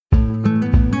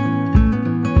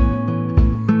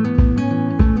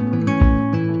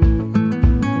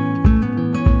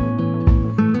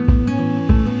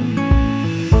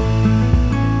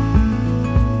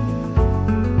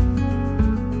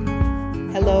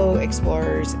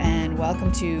explorers, and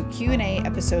welcome to Q&A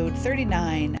episode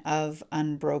 39 of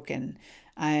Unbroken.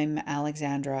 I'm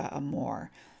Alexandra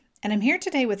Amor, and I'm here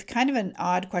today with kind of an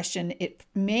odd question. It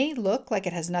may look like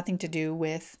it has nothing to do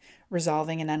with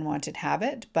resolving an unwanted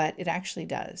habit, but it actually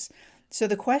does. So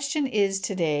the question is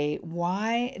today,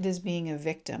 why does being a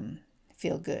victim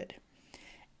feel good?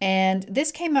 And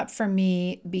this came up for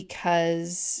me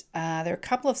because there are a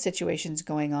couple of situations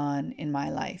going on in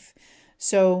my life.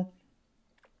 So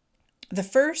the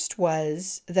first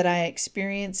was that I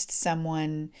experienced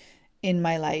someone in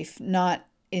my life, not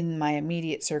in my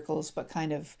immediate circles, but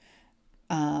kind of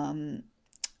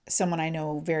someone I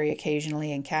know very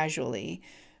occasionally and casually,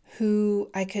 who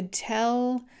I could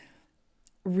tell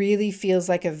really feels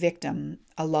like a victim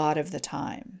a lot of the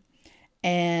time.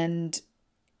 And,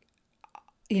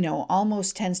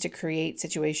 almost tends to create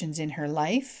situations in her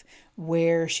life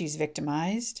where she's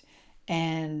victimized,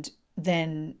 and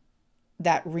then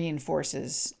that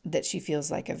reinforces that she feels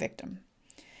like a victim.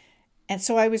 And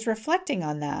so I was reflecting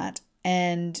on that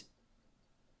and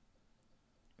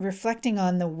reflecting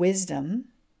on the wisdom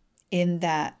in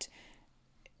that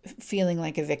feeling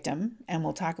like a victim. And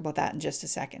we'll talk about that in just a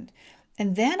second.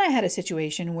 And then I had a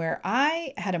situation where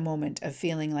I had a moment of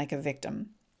feeling like a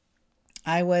victim.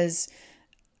 I was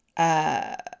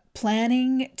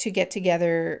planning to get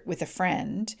together with a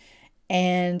friend,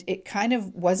 and it kind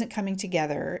of wasn't coming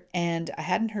together, and I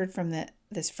hadn't heard from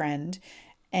this friend,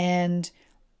 and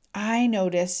I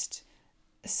noticed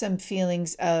some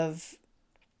feelings of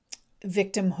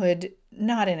victimhood,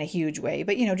 not in a huge way,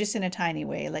 but, just in a tiny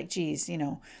way, like, geez,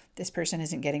 this person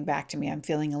isn't getting back to me. I'm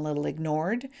feeling a little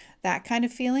ignored, that kind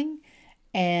of feeling,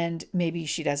 and maybe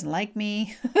she doesn't like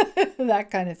me,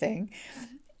 that kind of thing.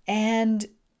 And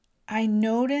I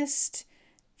noticed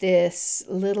this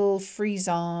little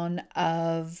frisson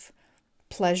of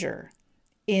pleasure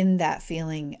in that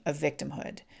feeling of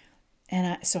victimhood.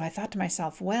 And so I thought to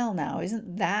myself, well, now,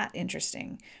 isn't that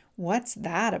interesting? What's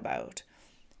that about?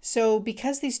 So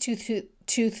because these two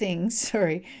things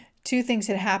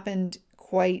had happened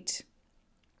quite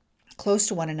close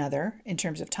to one another in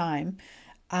terms of time,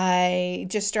 I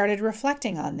just started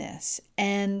reflecting on this.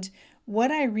 And what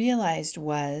I realized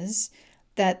was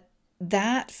that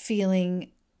feeling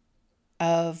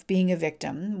of being a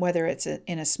victim, whether it's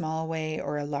in a small way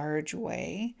or a large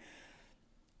way,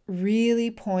 really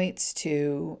points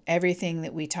to everything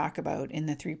that we talk about in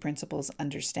the three principles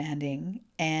understanding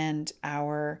and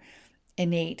our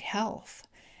innate health.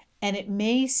 And it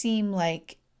may seem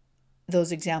like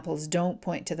those examples don't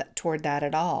point to toward that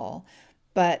at all,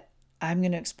 but I'm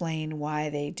going to explain why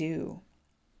they do.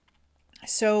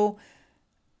 So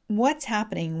what's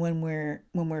happening when we're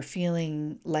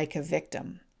feeling like a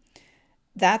victim?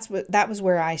 That was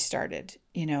where I started,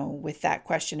 with that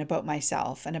question about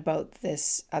myself and about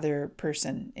this other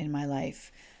person in my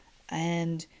life.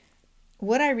 And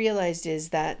what I realized is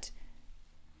that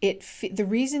the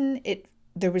reason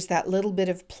there was that little bit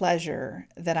of pleasure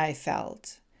that I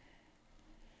felt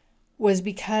was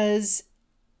because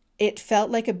it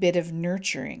felt like a bit of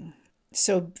nurturing.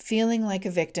 So feeling like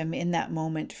a victim in that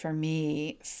moment for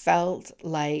me felt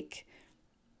like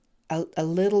a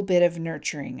little bit of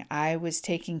nurturing. I was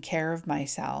taking care of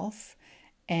myself,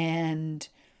 and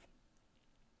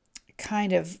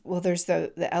kind of, there's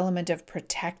the element of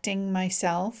protecting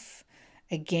myself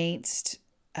against,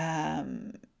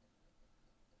 the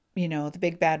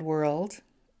big bad world.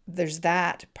 There's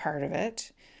that part of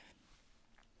it.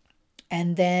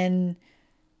 And then,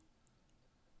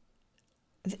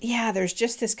 there's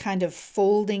just this kind of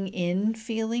folding in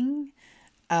feeling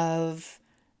of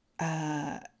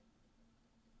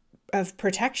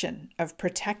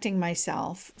protecting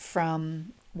myself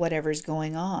from whatever's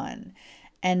going on.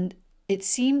 And it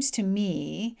seems to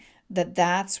me that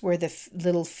that's where the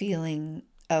little feeling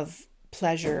of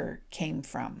pleasure came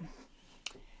from.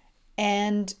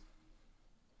 And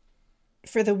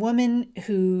for the woman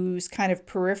who's kind of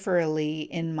peripherally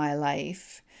in my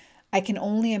life, I can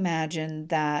only imagine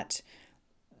that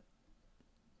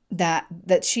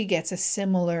she gets a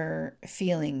similar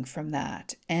feeling from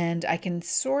that. And I can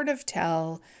sort of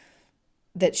tell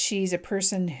that she's a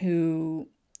person who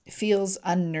feels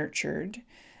unnurtured,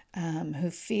 who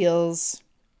feels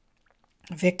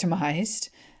victimized,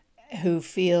 who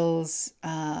feels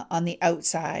on the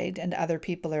outside and other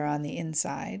people are on the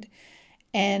inside.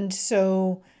 And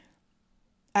so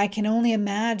I can only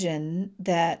imagine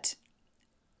that,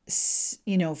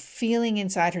 feeling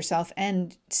inside herself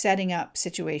and setting up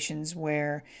situations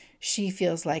where she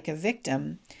feels like a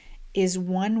victim is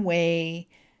one way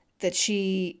that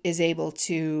she is able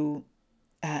to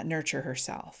nurture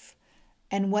herself.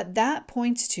 And what that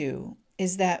points to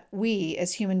is that we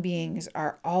as human beings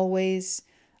are always,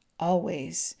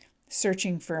 always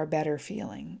searching for a better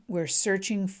feeling. We're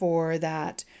searching for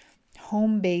that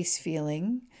home base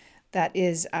feeling that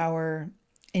is our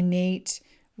innate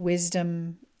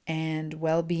wisdom and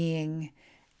well-being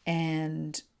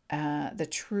and the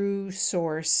true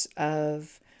source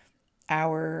of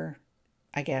our,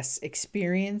 I guess,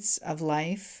 experience of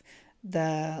life,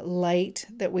 the light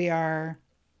that we are,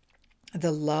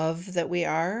 the love that we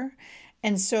are.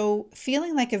 And so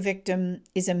feeling like a victim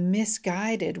is a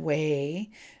misguided way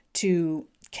to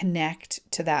connect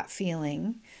to that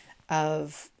feeling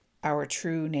of our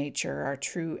true nature, our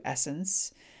true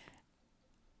essence.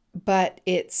 But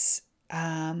it's,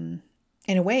 in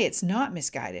a way, it's not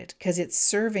misguided because it's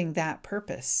serving that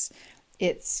purpose.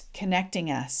 It's connecting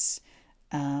us.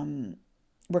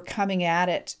 We're coming at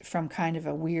it from kind of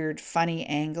a weird, funny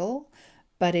angle,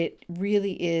 but it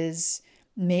really is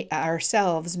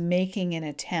ourselves making an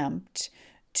attempt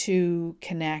to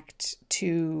connect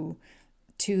to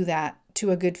that, to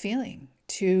a good feeling,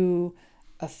 to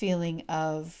a feeling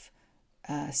of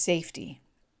safety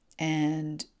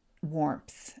and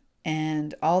warmth.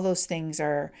 And all those things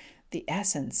are the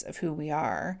essence of who we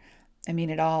are. I mean,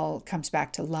 it all comes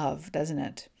back to love, doesn't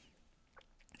it?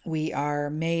 We are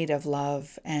made of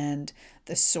love, and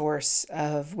the source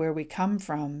of where we come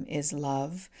from is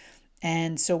love.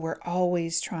 And so we're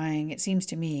always trying, it seems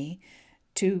to me,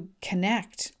 to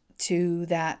connect to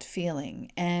that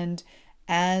feeling. And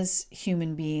as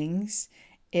human beings,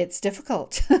 it's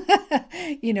difficult.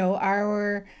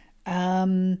 Our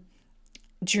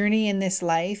journey in this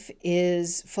life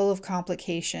is full of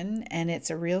complication, and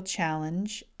it's a real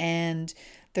challenge. And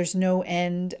there's no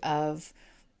end of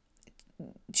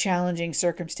challenging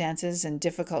circumstances and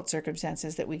difficult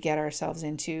circumstances that we get ourselves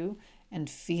into, and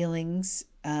feelings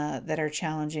that are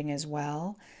challenging as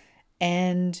well.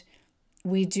 And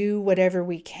we do whatever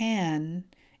we can,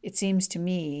 it seems to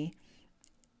me,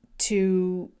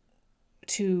 to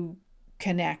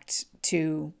connect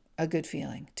to a good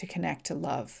feeling, to connect to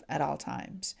love at all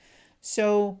times.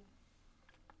 So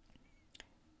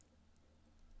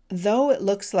though it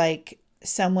looks like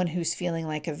someone who's feeling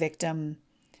like a victim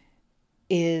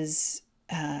is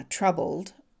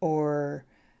troubled or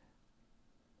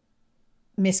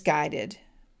misguided,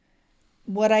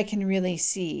 what I can really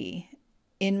see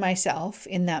in myself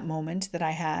in that moment that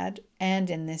I had, and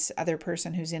in this other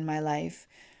person who's in my life,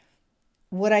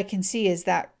 what I can see is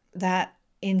that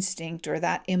instinct or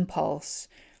that impulse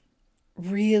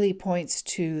really points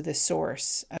to the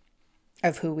source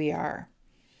of who we are.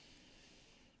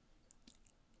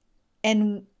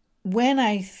 And when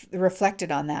I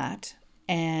reflected on that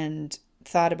and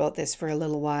thought about this for a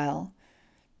little while,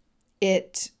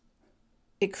 it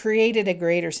created a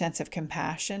greater sense of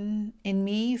compassion in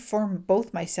me for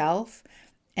both myself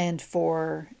and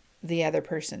for the other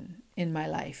person in my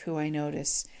life who I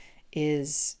notice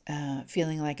is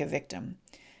feeling like a victim.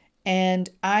 And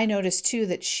I notice too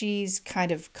that she's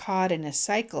kind of caught in a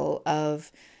cycle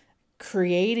of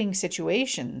creating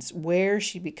situations where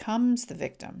she becomes the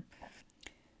victim.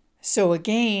 So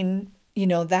again,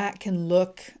 that can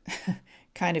look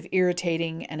kind of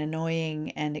irritating and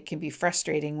annoying, and it can be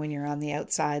frustrating when you're on the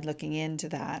outside looking into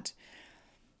that.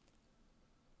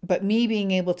 But me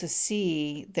being able to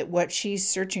see that what she's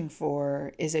searching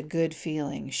for is a good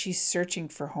feeling. She's searching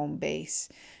for home base.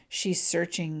 She's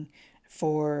searching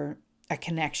for a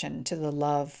connection to the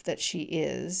love that she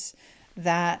is.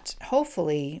 That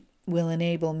hopefully will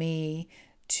enable me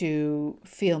to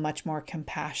feel much more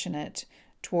compassionate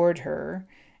toward her,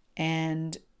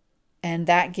 and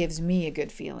that gives me a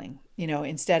good feeling,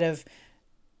 instead of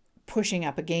pushing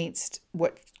up against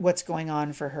what's going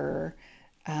on for her,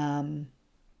 and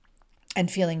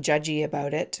feeling judgy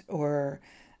about it, or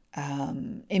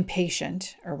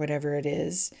impatient, or whatever it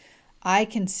is. I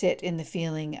can sit in the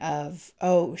feeling of,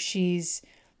 oh, she's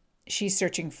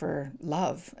searching for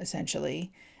love,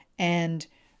 essentially. And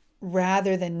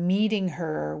rather than meeting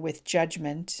her with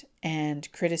judgment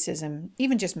and criticism,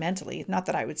 even just mentally, not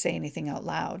that I would say anything out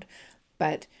loud,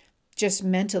 but just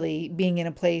mentally being in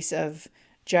a place of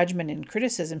judgment and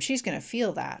criticism, she's going to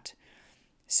feel that.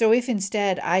 So if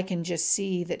instead I can just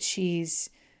see that she's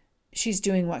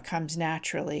doing what comes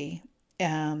naturally,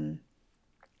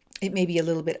 it may be a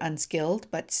little bit unskilled,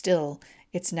 but still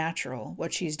it's natural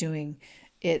what she's doing.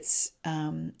 It's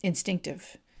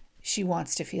instinctive. She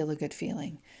wants to feel a good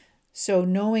feeling. So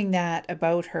knowing that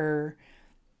about her,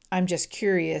 I'm just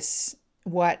curious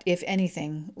what, if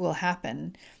anything, will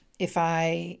happen if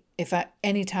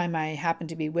anytime I happen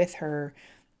to be with her,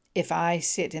 if I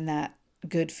sit in that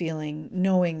good feeling,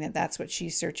 knowing that that's what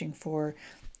she's searching for,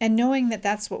 And knowing that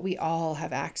that's what we all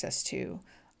have access to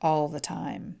all the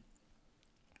time.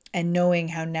 And knowing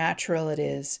how natural it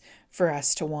is for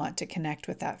us to want to connect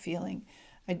with that feeling.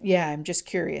 I'm just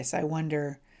curious. I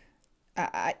wonder,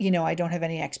 I don't have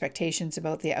any expectations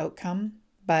about the outcome,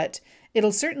 but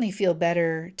it'll certainly feel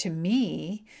better to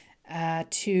me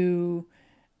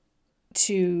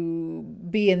to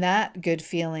be in that good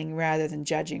feeling rather than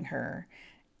judging her.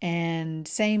 And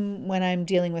same when I'm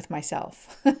dealing with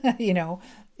myself.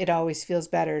 It always feels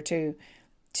better to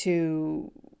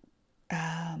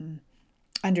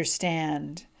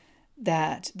understand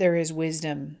that there is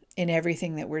wisdom in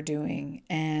everything that we're doing,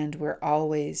 and we're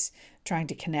always trying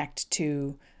to connect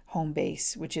to home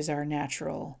base, which is our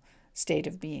natural state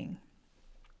of being.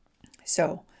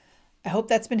 So I hope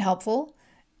that's been helpful,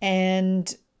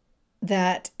 and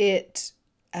that it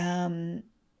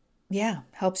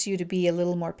helps you to be a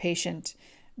little more patient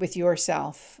with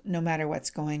yourself no matter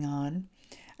what's going on.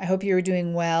 I hope you're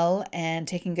doing well and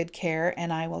taking good care,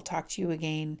 and I will talk to you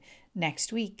again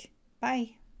next week.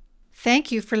 Bye.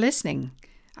 Thank you for listening.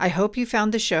 I hope you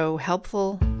found the show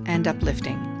helpful and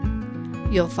uplifting.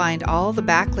 You'll find all the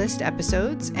backlist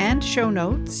episodes and show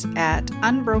notes at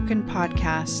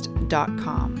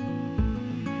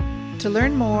unbrokenpodcast.com. To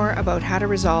learn more about how to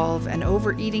resolve an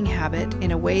overeating habit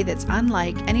in a way that's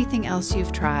unlike anything else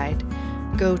you've tried,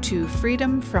 go to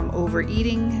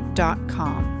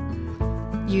freedomfromovereating.com.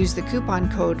 Use the coupon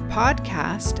code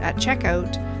PODCAST at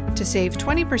checkout to save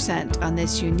 20% on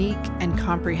this unique and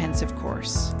comprehensive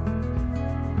course.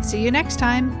 See you next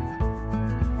time.